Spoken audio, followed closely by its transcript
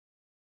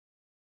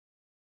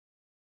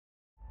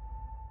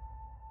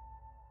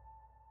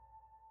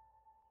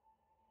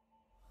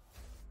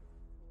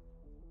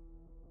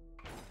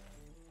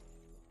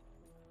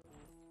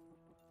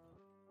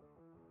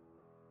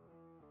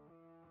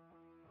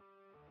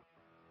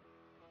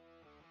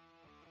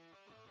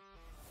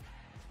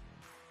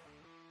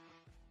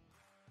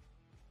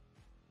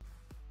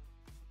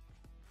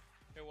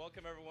Okay,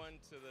 welcome everyone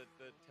to the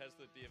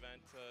Tesla.de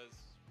event.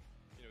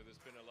 You know, there's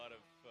been a lot of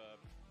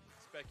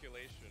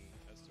speculation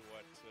as to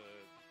what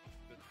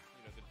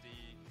the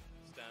D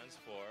stands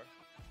for.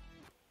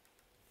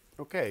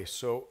 Okay,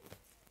 so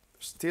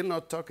still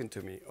not talking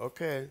to me.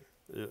 Okay,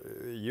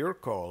 your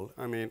call.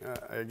 I mean,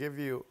 I give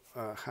you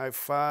a high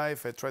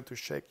five. I try to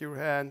shake your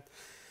hand.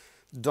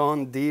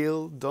 Don't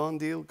deal, don't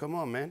deal. Come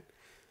on, man.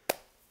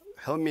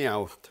 Help me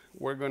out.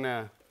 We're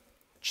gonna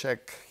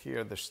check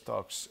here the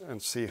stocks and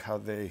see how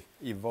they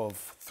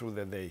evolve through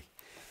the day.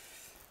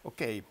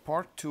 Okay,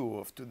 part two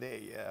of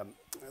today.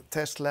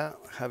 Tesla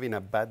having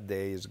a bad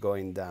day is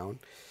going down.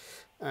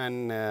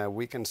 And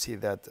we can see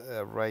that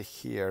right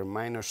here,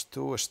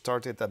 -2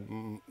 started at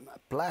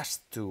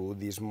 +2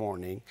 this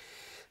morning.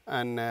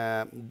 And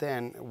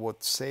then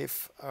what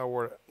saved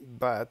our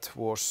butt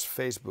was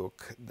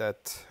Facebook,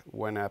 that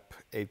went up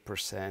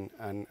 8%,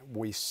 and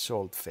we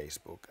sold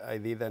Facebook. I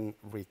didn't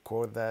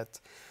record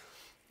that.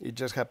 It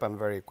just happened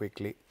very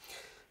quickly.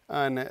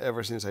 And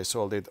ever since I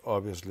sold it,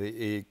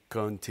 obviously, it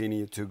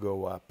continued to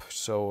go up.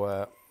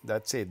 So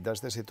that's it. That's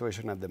the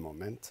situation at the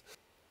moment.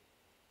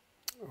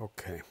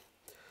 Okay.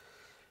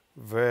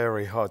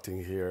 Very hot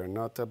in here.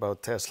 Not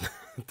about Tesla.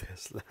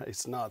 Tesla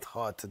is not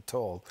hot at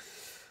all.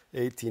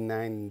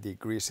 89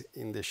 degrees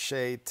in the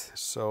shade.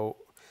 So,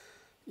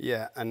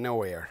 yeah, and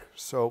no air.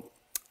 So,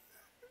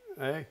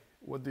 hey,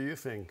 what do you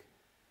think?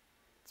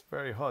 It's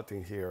very hot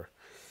in here.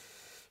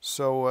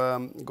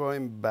 So,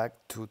 going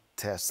back to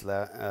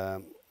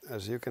Tesla,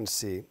 as you can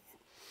see,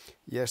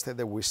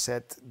 yesterday we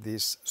set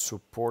this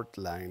support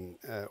line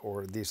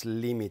or this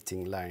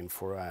limiting line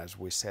for us.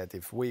 We said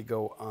if we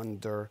go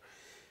under,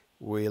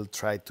 we'll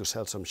try to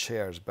sell some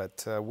shares,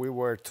 but we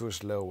were too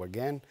slow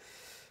again,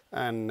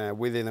 and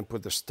we didn't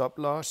put the stop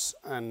loss,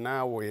 and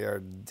now we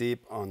are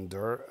deep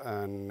under,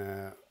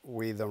 and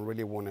we don't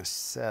really want to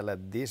sell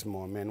at this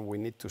moment. We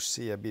need to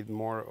see a bit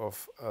more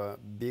of a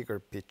bigger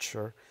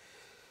picture,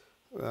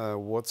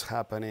 what's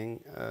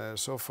happening.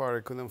 So far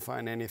I couldn't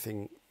find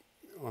anything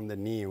on the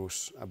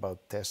news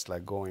about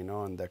Tesla going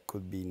on that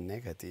could be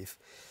negative.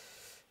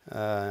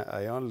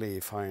 I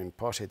only find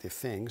positive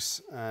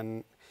things,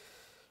 and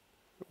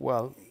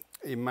well,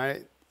 it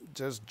might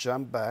just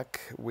jump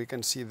back. We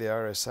can see the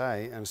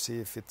RSI and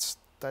see if it's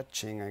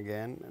touching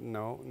again.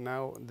 No,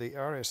 now the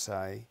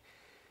RSI,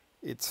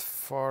 it's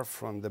far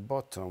from the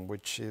bottom,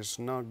 which is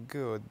not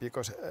good,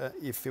 because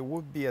if it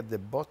would be at the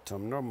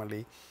bottom,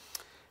 normally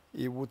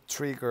it would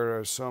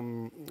trigger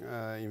some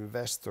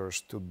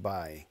investors to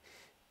buy,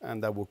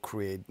 and that would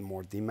create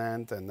more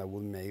demand, and that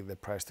would make the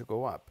price to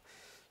go up.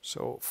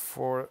 So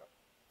for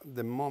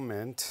the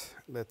moment,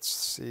 let's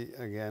see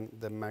again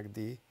the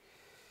MACD.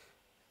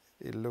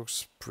 It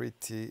looks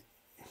pretty,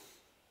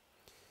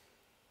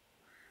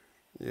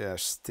 yeah,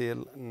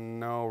 still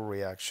no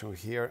reaction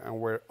here, and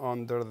we're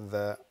under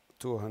the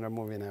 200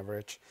 moving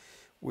average.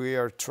 We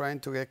are trying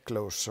to get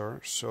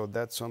closer, so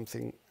that's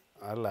something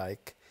I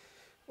like,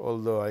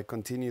 although I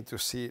continue to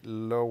see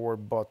lower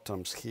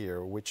bottoms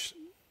here, which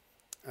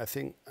I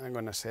think I'm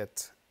going to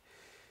set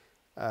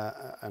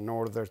an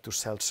order to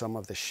sell some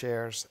of the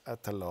shares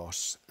at a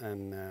loss,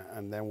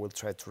 and then we'll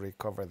try to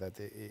recover that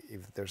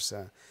if there's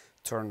a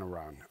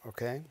turnaround.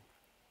 Okay,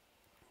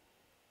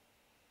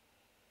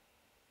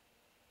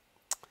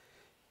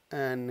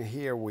 and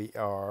here we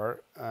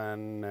are,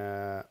 and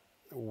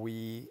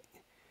we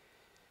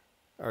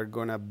are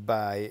gonna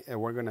buy, and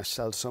we're gonna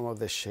sell some of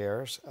the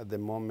shares at the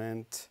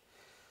moment.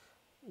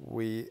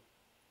 Well,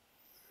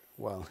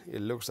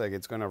 it looks like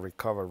it's gonna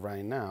recover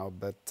right now,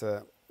 but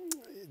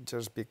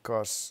just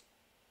because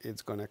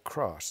it's gonna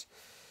cross,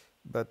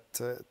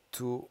 but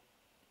to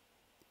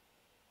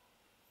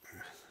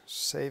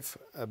save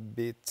a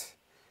bit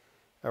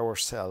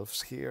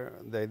ourselves here,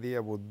 the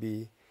idea would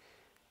be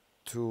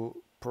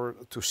to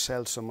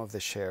sell some of the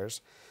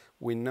shares.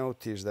 We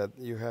notice that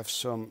you have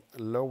some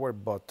lower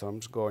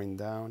bottoms going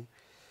down,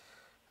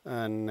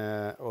 and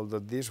although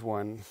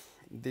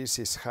this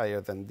is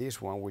higher than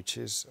this one, which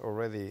is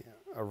already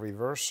a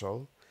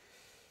reversal,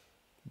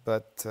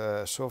 but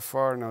so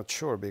far not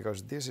sure,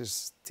 because this is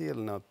still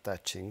not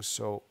touching,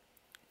 so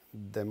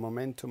the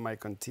momentum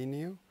might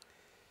continue,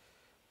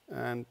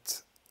 and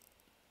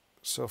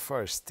so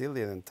far still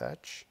didn't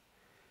touch,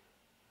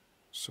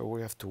 so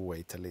we have to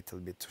wait a little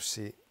bit to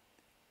see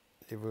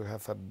if we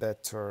have a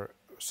better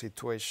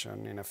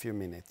situation in a few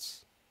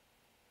minutes.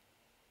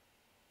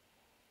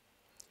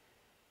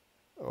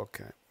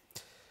 Okay,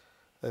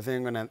 I think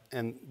I'm gonna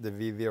end the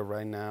video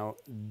right now,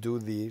 do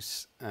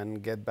this,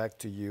 and get back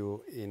to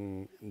you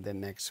in the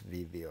next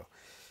video.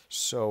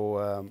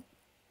 So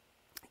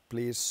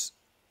please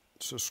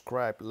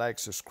subscribe,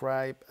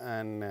 subscribe,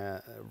 and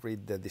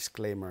read the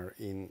disclaimer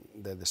in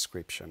the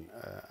description.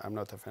 I'm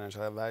not a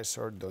financial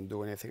advisor. Don't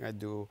do anything I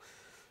do.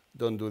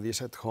 Don't do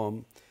this at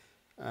home.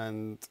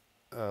 And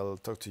I'll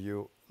talk to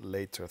you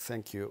later.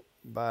 Thank you.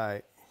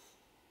 Bye.